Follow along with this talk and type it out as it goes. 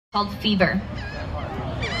called Fever.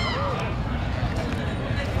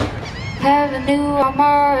 Never knew how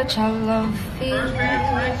much I love fever.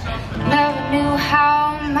 Never knew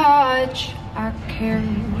how much I care.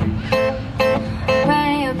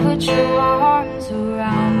 When you put your arms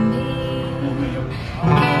around me,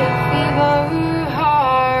 get a fever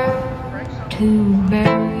hard to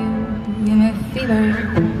bear. You give me fever.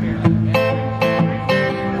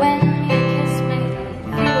 When you kiss me,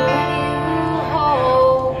 feel when you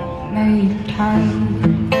hold me tight.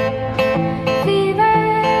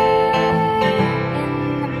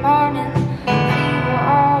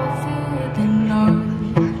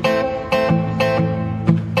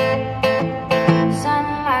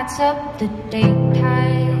 Up the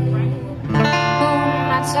daytime, moon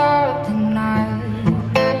lights up the night.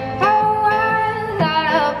 Oh, I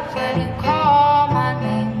light up when you call my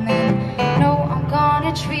name, and know I'm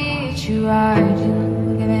gonna treat you right.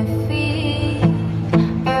 You give me fever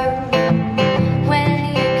when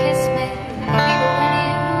you kiss me, fever when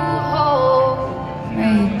you hold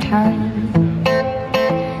me tight.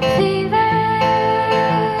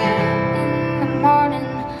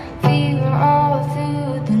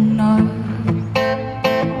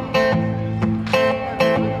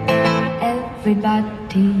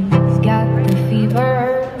 Everybody's got the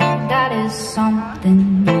fever, that is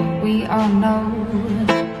something we all know.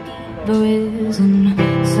 Fever isn't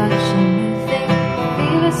such a new thing.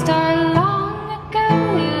 Fever started long ago.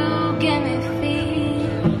 You give me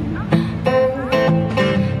fever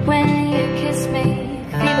when you kiss me,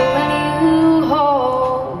 fever when you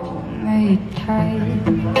hold me tight.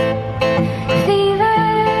 Fever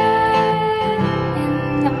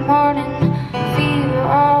in the morning, fever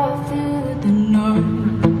all through.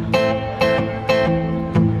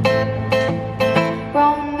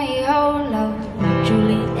 Romeo loved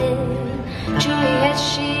Juliet,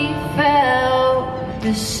 she felt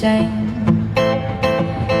the same.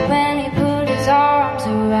 When he put his arms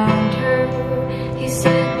around her, he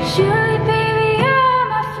said, Julie, baby, you're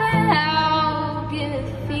my friend, I'll give it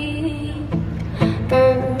fever.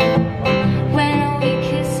 When we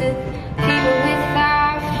kiss it, fever with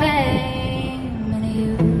our flame and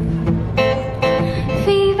you.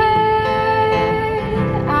 Fever,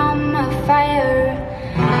 I'm a fire.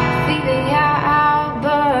 Fever, yeah, I'll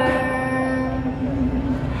burn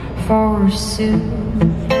forsooth.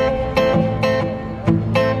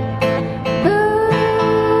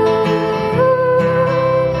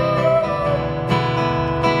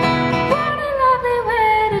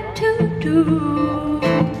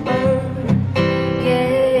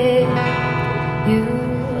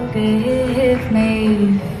 Give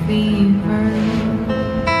me fever.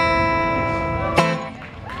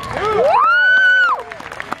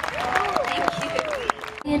 Thank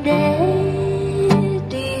you. Your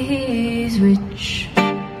daddy's rich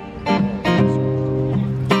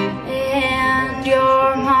and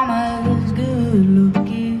your mama's good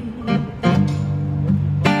looking.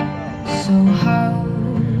 So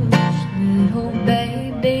hush, little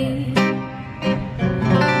baby.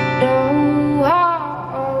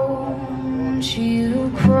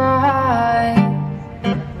 You cry.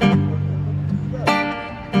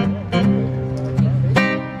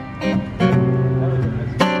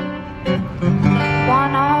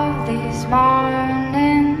 One of these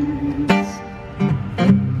mornings,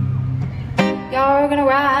 you're gonna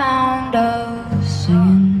round up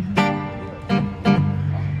singing.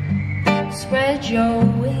 Spread your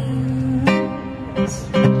wings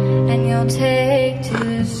and you'll take to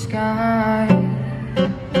the sky.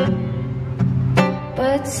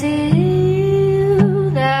 But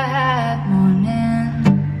till that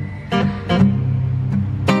morning,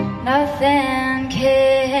 nothing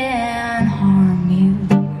can harm you.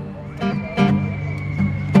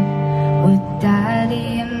 With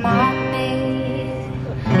daddy and mommy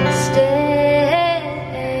standing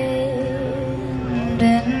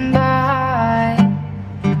by.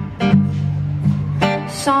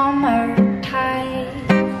 Summertime,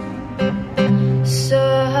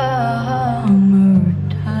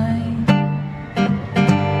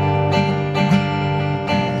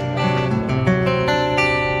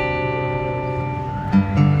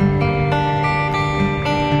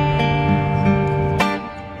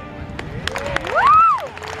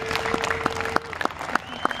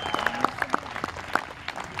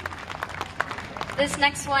 This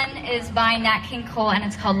next one is by Nat King Cole and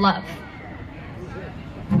it's called Love.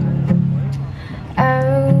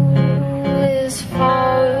 Oh, as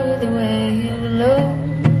far the way you look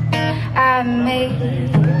at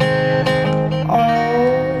me,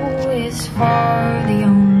 oh, as far the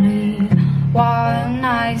only one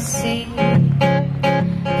I see.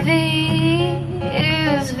 Thee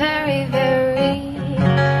is very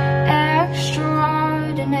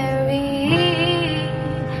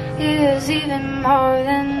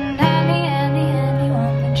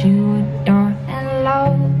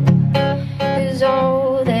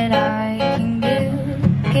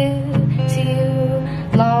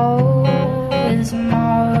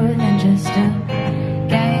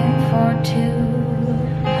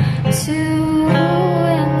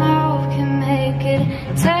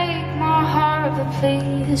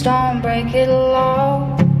please don't break it.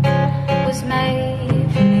 Love was made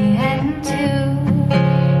for me and you.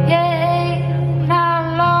 Yeah,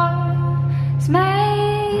 now love is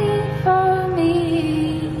made for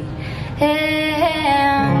me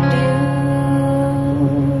and you.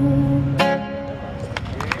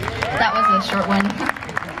 That was a short one.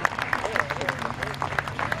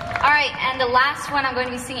 Alright, and the last one I'm going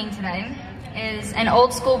to be singing today is an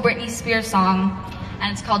old school Britney Spears song,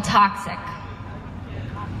 and it's called Toxic.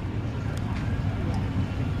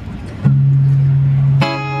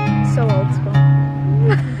 So old school.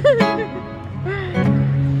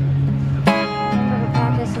 I'm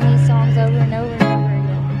practicing these songs over and over and over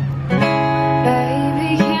again.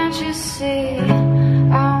 Baby, can't you see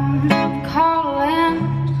I'm calling?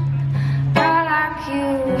 Guy like you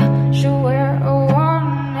should wear a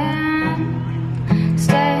warning. It's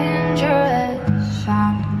dangerous,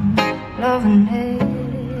 I'm loving it.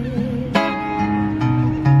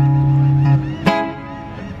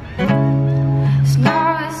 It's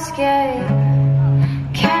no escape,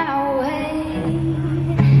 can't wait.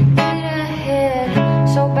 Need a hit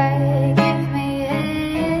so bad, give me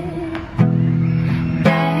it.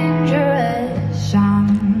 Dangerous, I'm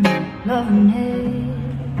loving it.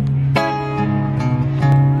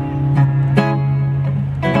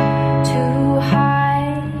 Too high,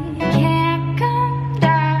 can't come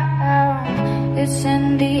down. It's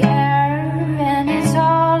in the air and it's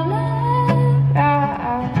all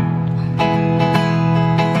around.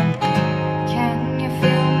 Can you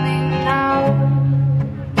feel me now?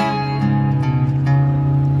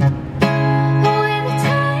 With a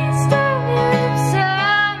taste of your lips,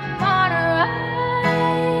 I'm on a ride.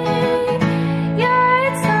 You're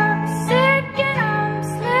toxic and I'm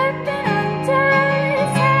slipping under.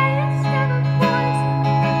 Taste of a poison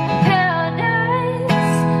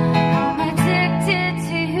paradise. I'm addicted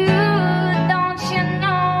to you. Don't you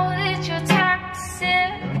know that you're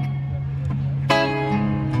toxic?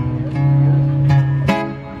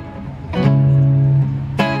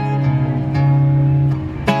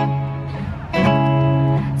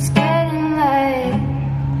 It's getting late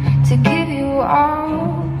to give you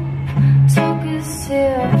all. Took a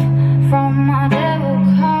sip from my devil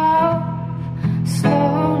cup.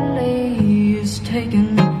 Slowly it's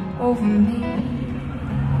taking over me.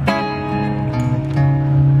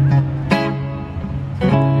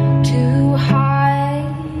 Too high,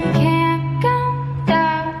 can't come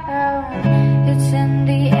down. It's in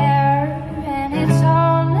the air and it's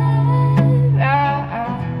all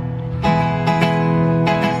around.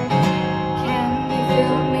 Can you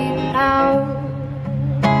feel me now?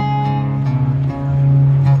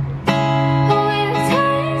 With a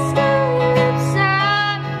taste of your lips,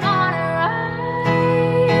 I'm on a ride.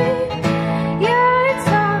 You're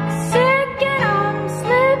toxic and I'm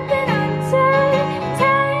slipping under.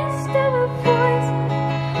 Taste of a poison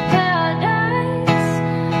paradise.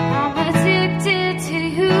 I'm addicted to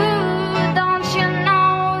you. Don't you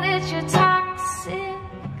know that you're toxic?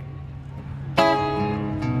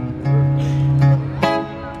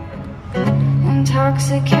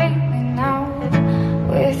 Intoxicate me now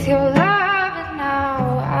with your love, and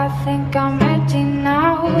now I think I'm ready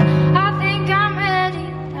now. I think I'm ready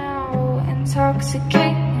now.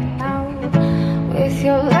 Intoxicate me now with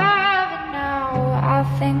your love, and now I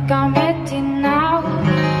think I'm ready now.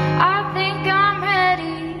 I think I'm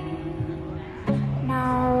ready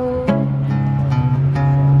now.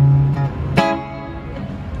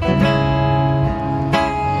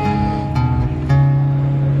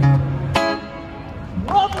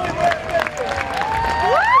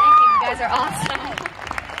 Thank you, you guys are awesome.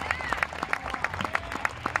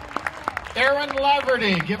 Erin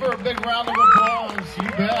Laverty, give her a big round of applause. You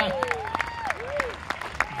bet.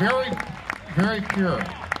 Very, very pure.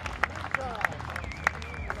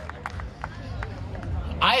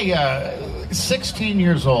 16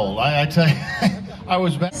 years old. I tell you, I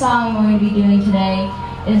was back. The song we're going to be doing today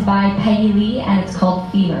is by Peggy Lee, and it's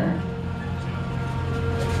called Fever.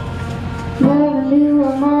 Never knew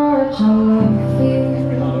how much I loved you.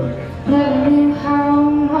 Never knew how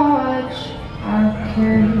much I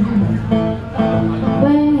cared.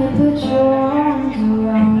 When you put your arms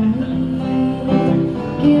around me,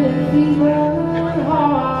 get a fever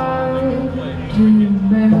hard to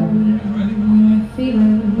bear.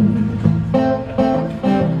 Fever.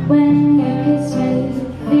 When you kiss me,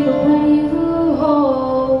 fever when you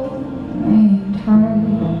hold me tight.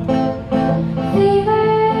 Fever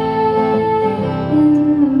in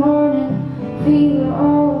the morning,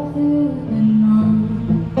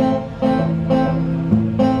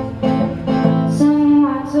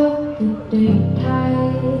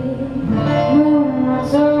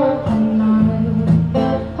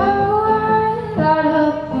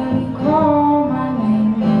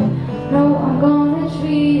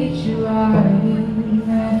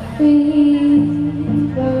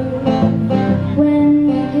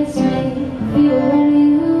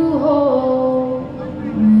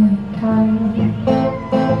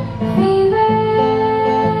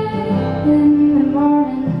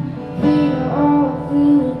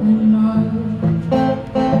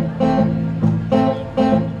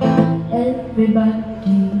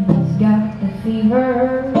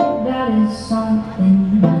 fever, that is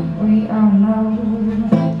something we all know.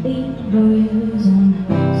 Fever isn't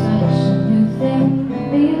such a new thing.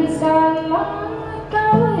 Fever started long ago.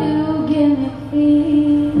 You give me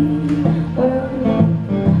fever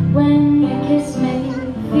when you kiss me,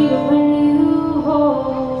 fever when you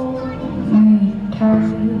hold me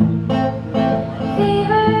tight.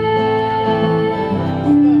 Fever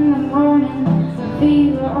in the morning,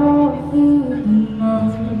 fever all through the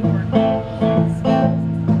night.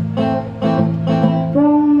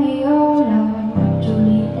 Romeo loved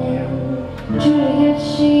Juliet, Juliet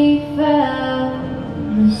she felt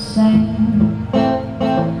the same.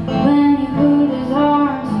 When he put his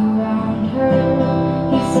arms around her,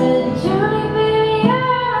 he said, Julie, baby,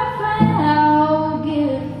 you're a friend, I'll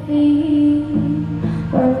give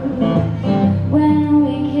fever. When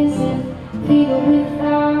we kiss it, fever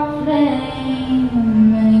without flame.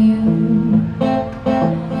 And you,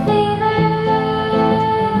 fever,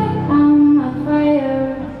 I'm a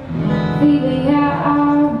fire. Fever, yeah,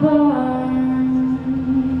 I'll burn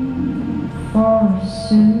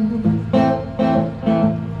forsooth.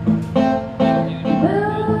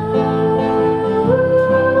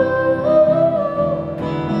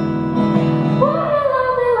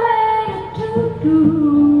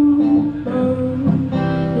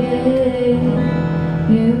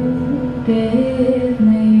 You give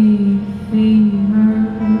me fever.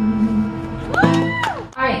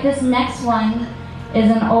 Alright, this next one is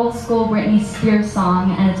an old school Britney Spears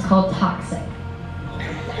song, and it's called Toxic.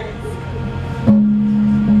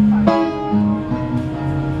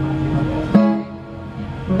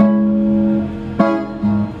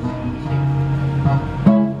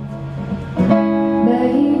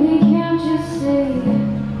 Baby, can't you see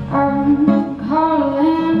I'm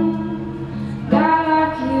calling? Guy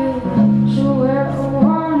like you should wear a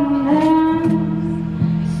warning.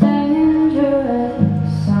 It's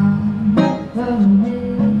dangerous, I'm lonely.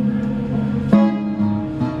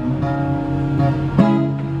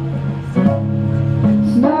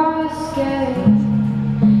 It's no escape,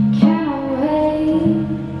 can't wait.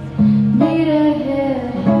 Need a hit,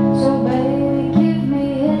 so baby, give me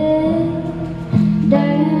it.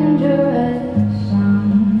 Dangerous,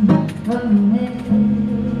 I'm lonely.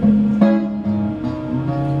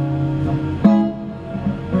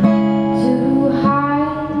 Too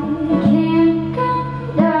high, can't come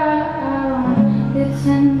down. It's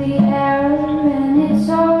in the air and it's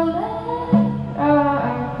all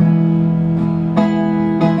around.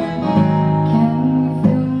 Can you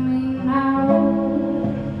feel me now?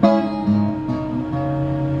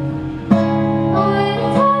 Oh, it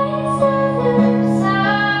tastes as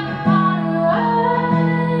if I'm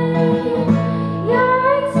alive.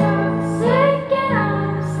 You're toxic and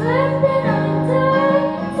I'm slipping under.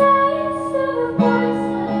 Taste of a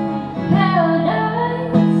poison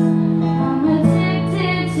paradise. I'm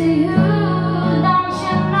addicted to you. Don't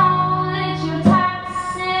you know that you're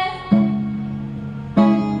toxic?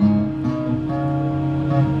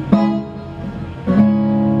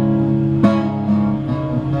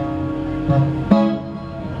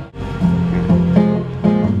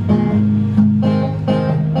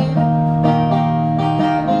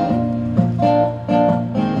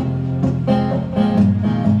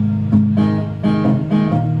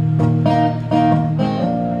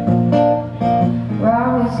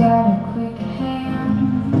 Rob's got a quick hand.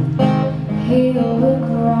 He'll look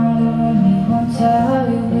around the room, he won't tell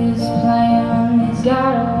you his plan. He's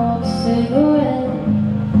got a old cigarette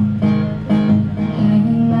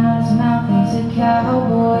hanging out his mouth. He's a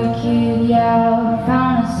cowboy kid, yeah.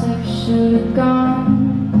 Found a 6-shooter gun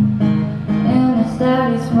in his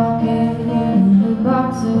daddy's pocket, and a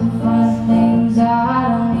box of fun things I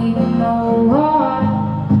don't even know what.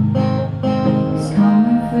 He's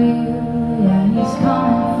coming for you, yeah, he's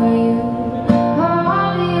coming for you.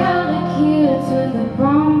 All the other kids with the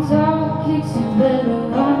bombs out kicks, you better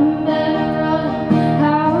run, better run.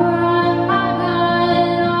 How run my gun,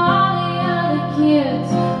 and all the other kids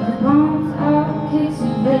with the bombs out kicks,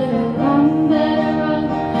 you better run, better run.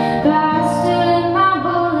 Faster than my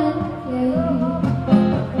bullet, yeah.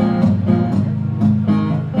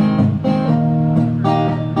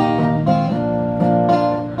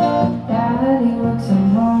 Daddy works a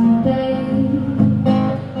long day.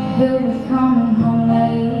 He'll be coming home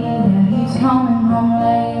late, yeah, he's coming home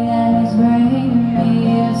late, and he's bringing me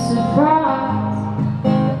a surprise.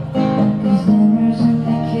 'Cause dinner's in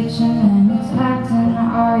the kitchen and it's packed in the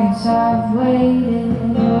ice. I've waited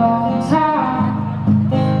a long time.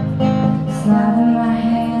 Slide in my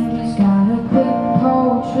hand, he's got a quick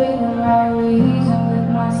pull trigger. I reason with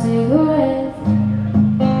my cigarette.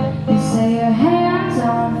 You say your hands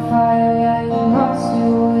on fire, yeah, you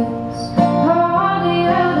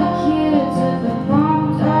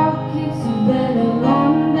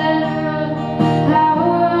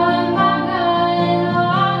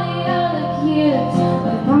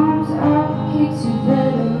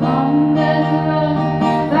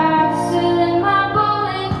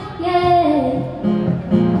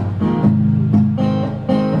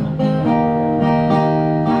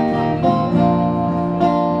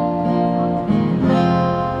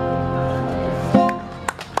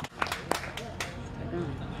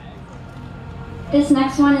This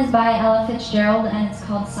next one is by Ella Fitzgerald and it's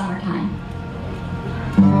called Summertime.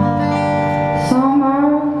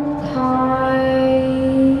 Summertime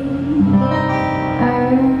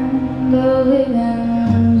and the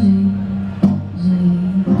living's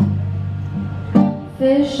easy.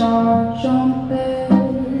 Fish are jumping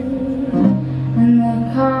and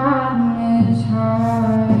the cotton is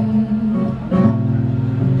high.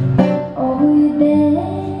 Oh, your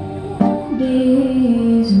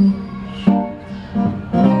daddy's rich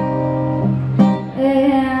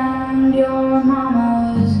and your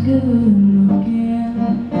mama's good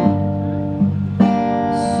looking.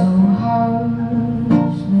 So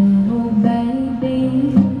hush, little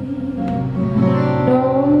baby,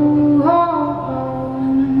 don't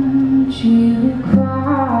you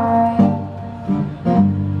cry.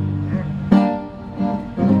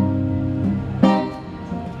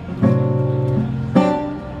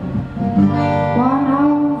 One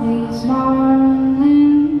of these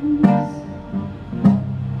mornings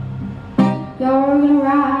you're gonna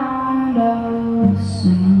round us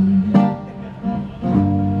in.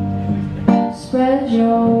 Spread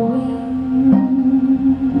your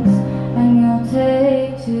wings and you'll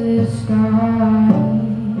take to the sky.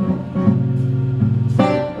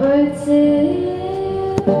 But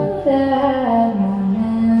till that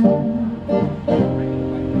morning,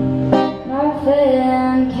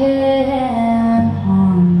 nothing can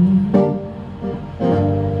harm you.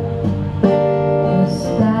 'Cause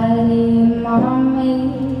Daddy, Mommy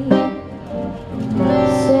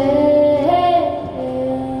standing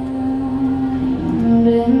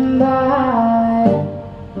by.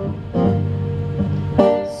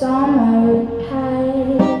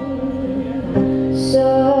 Summertime,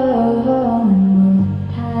 summertime.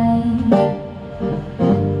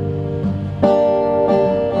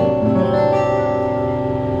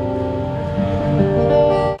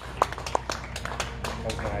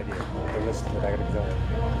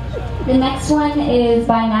 The next one is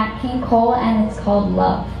by Nat King Cole and it's called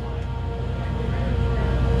Love.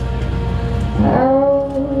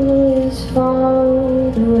 Oh, as far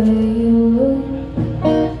the way you look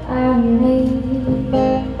at me.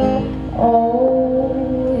 Oh,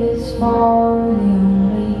 as far the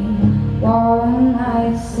only one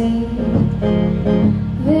I see.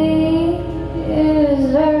 V is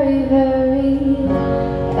very, very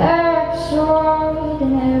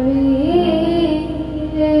extraordinary.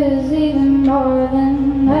 Is even more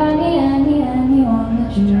than anyone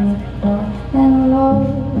that you adore. And love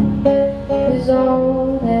is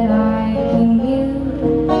all that I can give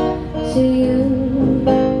to you.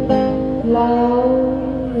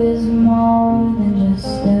 Love is more than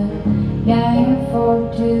just a game for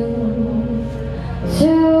two.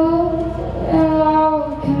 Two and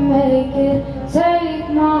love can make it. Take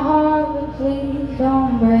my heart, but please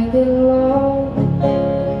don't break it. Love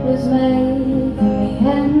was made for me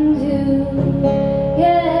and you.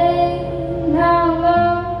 Yeah, now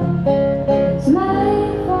love is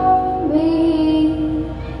made for me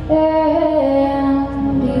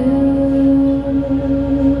and you.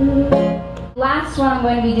 Last one I'm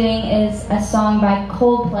going to be doing is a song by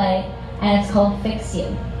Coldplay and it's called Fix You.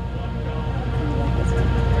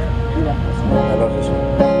 I love this one. I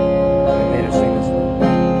made her sing this one.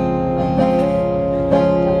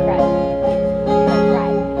 Don't cry. Don't cry.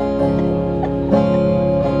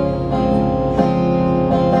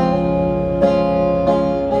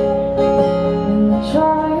 And you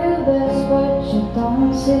try your best, but you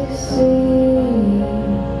don't succeed.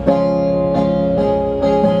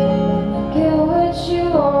 And you get what you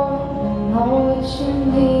want and know what you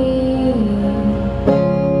need.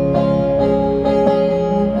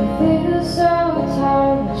 And you feel so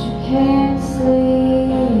tired.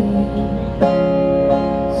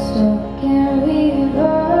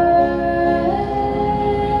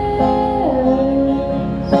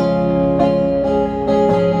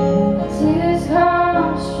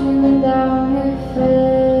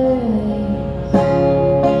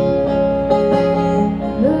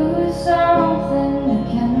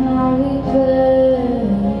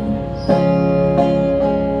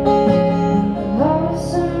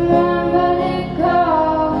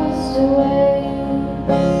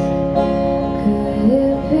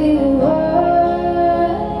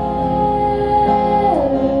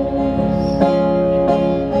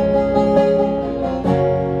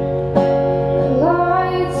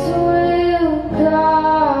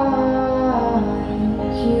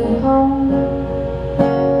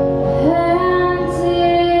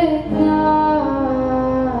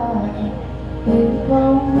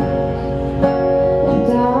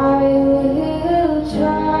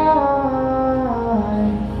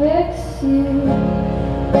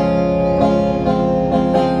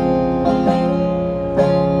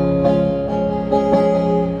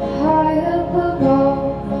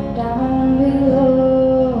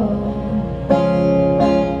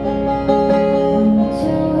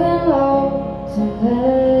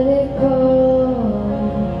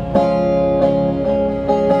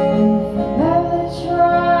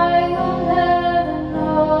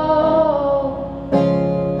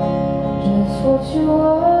 what you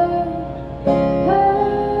are.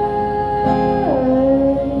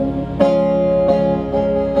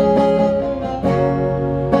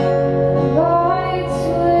 Lights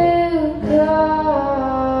will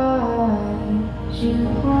guide you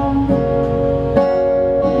home.